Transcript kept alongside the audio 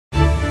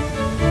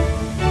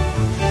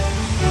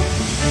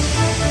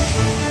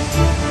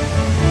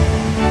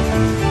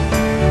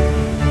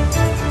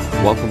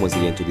Welcome once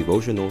again to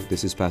Devotional.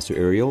 This is Pastor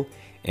Ariel,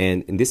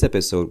 and in this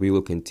episode, we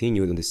will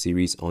continue in the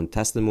series on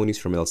testimonies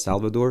from El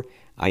Salvador.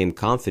 I am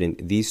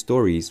confident these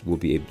stories will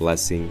be a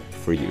blessing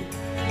for you.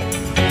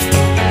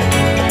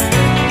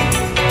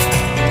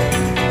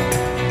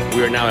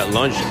 We are now at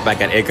lunch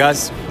back at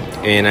ECAS,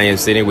 and I am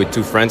sitting with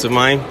two friends of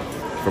mine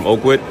from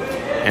Oakwood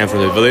and from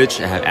the village.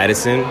 I have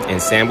Addison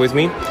and Sam with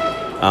me.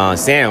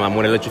 Sam, I'm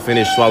going to let you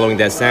finish swallowing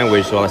that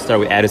sandwich, so I'll start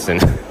with Addison.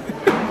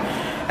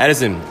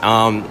 Addison,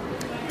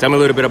 tell me a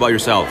little bit about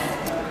yourself.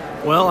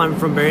 Well, I'm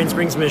from Berrien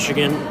Springs,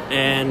 Michigan,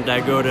 and I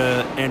go to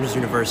Andrews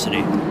University.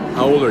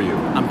 How old are you?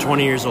 I'm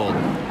 20 years old.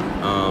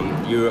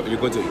 You're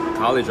going to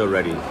college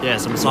already.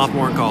 Yes, I'm a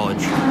sophomore in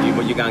college.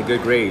 You got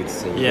good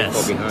grades. And yes,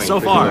 fall behind so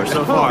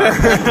far.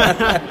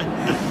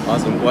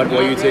 Awesome. What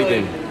are you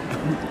taking?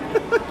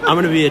 I'm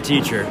going to be a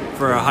teacher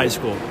for a high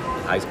school.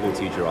 High school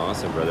teacher.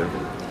 Awesome, brother.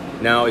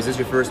 Now, is this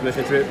your first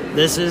mission trip?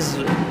 This is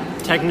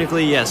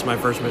technically, yes, my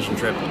first mission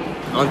trip.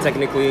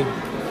 Untechnically?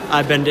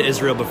 I've been to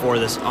Israel before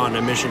this on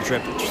a mission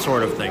trip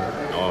sort of thing.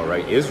 All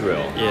right,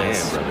 Israel.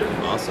 Yes. Man,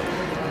 brother.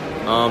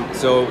 Awesome.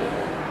 So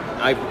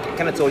I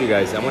kind of told you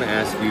guys, I want to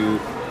ask you,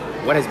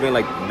 what has been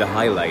like the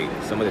highlight,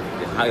 some of the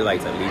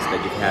highlights at least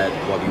that you've had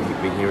while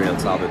you've been here in El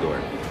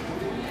Salvador?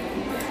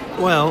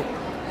 Well,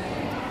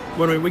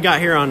 when we got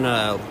here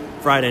on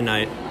Friday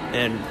night,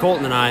 and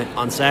Colton and I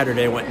on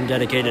Saturday went and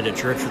dedicated a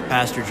church with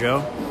Pastor Joe.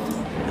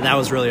 And that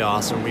was really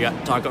awesome. We got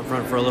to talk up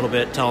front for a little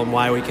bit, tell them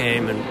why we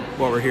came and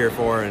what we're here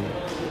for, and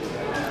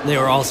they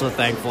were also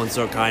thankful and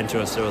so kind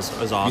to us. It was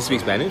awesome. You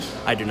speak Spanish?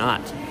 I do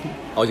not.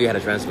 Oh, you had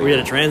a translator? We had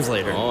a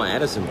translator. Oh,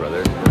 Addison,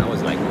 brother. I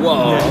was like,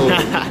 whoa.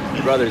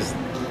 Brother's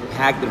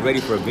packed and ready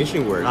for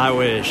mission work. I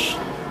wish.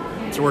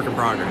 It's a work in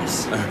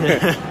progress.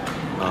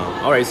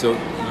 All right, so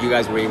you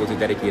guys were able to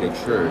dedicate a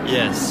church.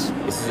 Yes.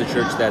 Is this a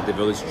church that the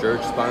village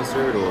church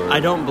sponsored, or? I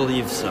don't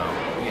believe so.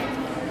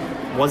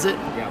 Yeah. Was it?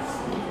 Yeah.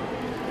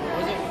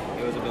 Was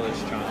it? It was a village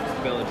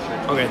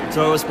church. Okay,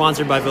 so it was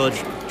sponsored by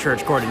Village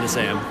Church, according to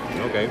Sam.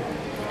 Okay.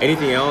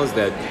 Anything else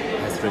that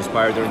has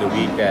transpired during the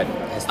week that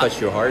has touched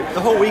your heart? The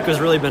whole week has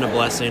really been a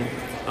blessing.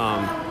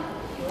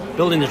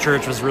 Building the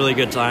church was a really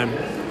good time.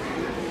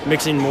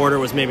 Mixing mortar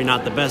was maybe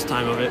not the best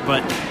time of it,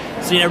 but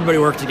seeing everybody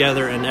work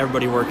together and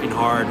everybody working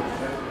hard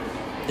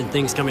and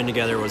things coming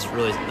together was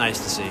really nice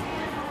to see.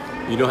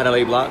 You know how to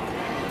lay block?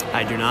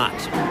 I do not.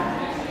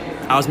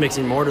 I was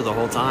mixing mortar the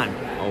whole time.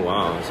 Oh,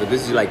 wow. So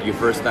this is like your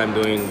first time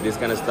doing this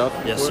kind of stuff?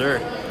 Yes, sir.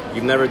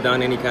 You've never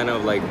done any kind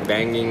of like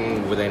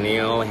banging with a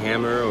nail,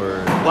 hammer,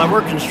 or? Well, I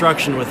work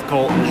construction with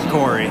Colton and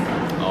Corey.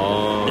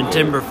 Oh. And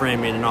timber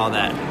framing and all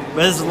that.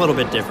 But this is a little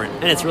bit different,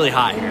 and it's really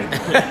hot here.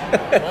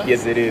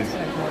 Yes, it is.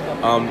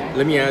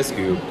 Let me ask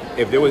you,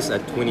 if there was a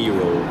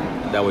 20-year-old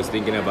that was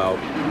thinking about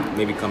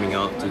maybe coming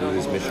out to do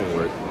this mission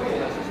work,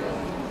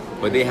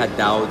 but they had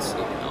doubts,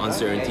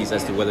 uncertainties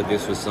as to whether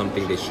this was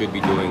something they should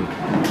be doing,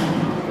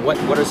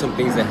 what are some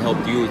things that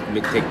helped you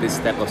take this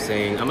step of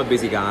saying, I'm a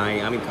busy guy,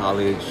 I'm in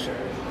college,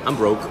 I'm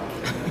broke,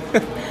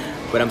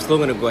 but I'm still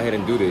going to go ahead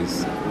and do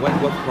this?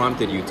 What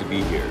prompted you to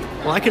be here?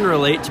 Well, I can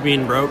relate to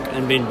being broke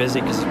and being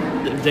busy because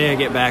the day I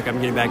get back, I'm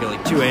getting back at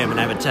like 2 a.m. and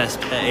I have a test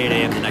at 8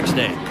 a.m. the next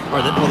day.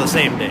 Or the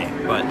same day.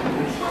 But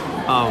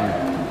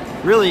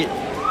really,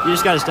 you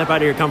just got to step out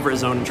of your comfort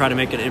zone and try to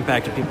make an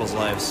impact in people's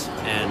lives.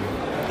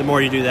 And the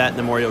more you do that,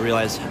 the more you'll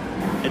realize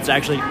it's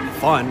actually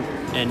fun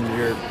and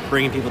you're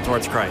bringing people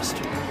towards Christ.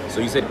 So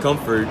you said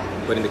comfort,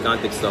 but in the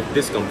context of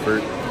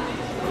discomfort,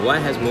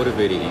 what has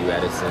motivated you,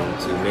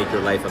 Addison, to make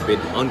your life a bit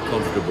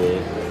uncomfortable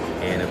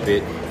and a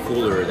bit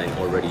fuller than it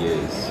already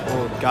is?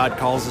 Well, God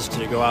calls us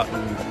to go out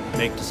and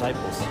make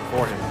disciples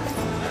for Him.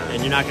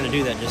 And you're not going to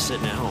do that just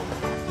sitting at home.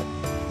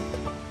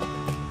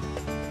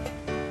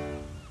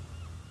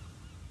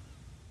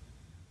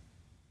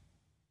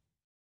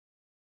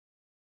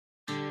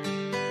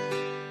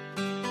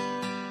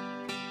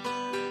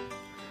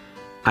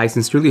 I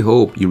sincerely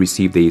hope you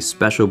received a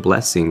special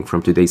blessing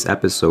from today's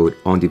episode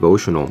on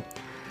Devotional.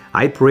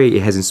 I pray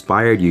it has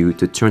inspired you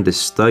to turn the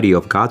study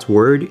of God's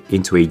Word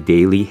into a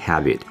daily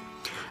habit,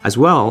 as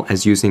well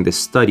as using the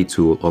study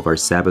tool of our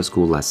Sabbath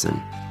School lesson.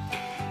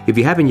 If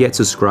you haven't yet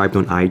subscribed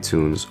on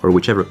iTunes or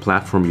whichever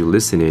platform you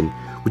listen in,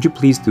 would you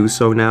please do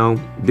so now?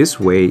 This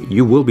way,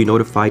 you will be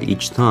notified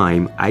each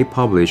time I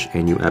publish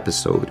a new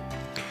episode.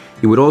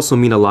 It would also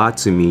mean a lot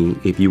to me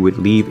if you would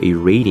leave a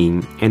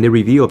rating and a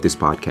review of this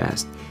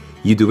podcast.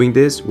 You doing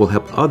this will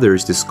help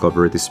others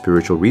discover this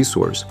spiritual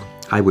resource.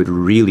 I would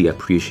really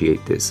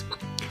appreciate this.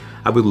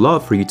 I would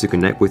love for you to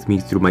connect with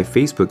me through my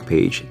Facebook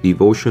page,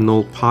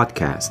 Devotional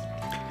Podcast.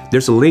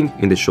 There's a link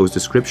in the show's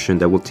description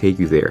that will take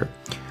you there.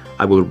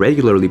 I will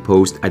regularly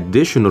post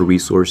additional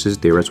resources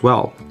there as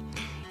well.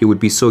 It would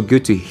be so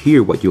good to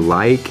hear what you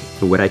like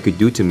and what I could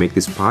do to make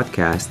this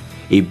podcast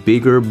a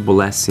bigger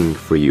blessing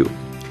for you.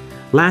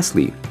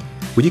 Lastly,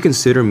 would you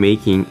consider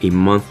making a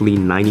monthly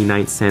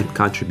 99-cent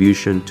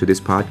contribution to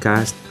this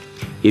podcast?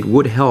 It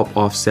would help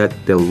offset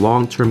the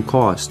long-term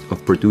cost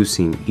of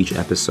producing each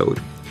episode.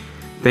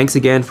 Thanks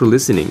again for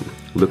listening.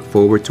 Look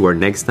forward to our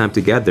next time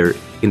together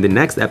in the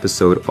next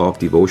episode of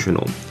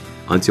Devotional.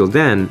 Until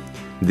then,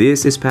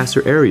 This is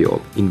Pastor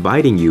Ariel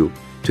inviting you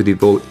to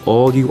devote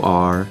all you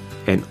are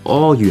and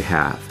all you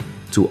have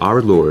to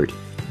our Lord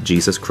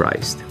Jesus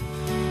Christ.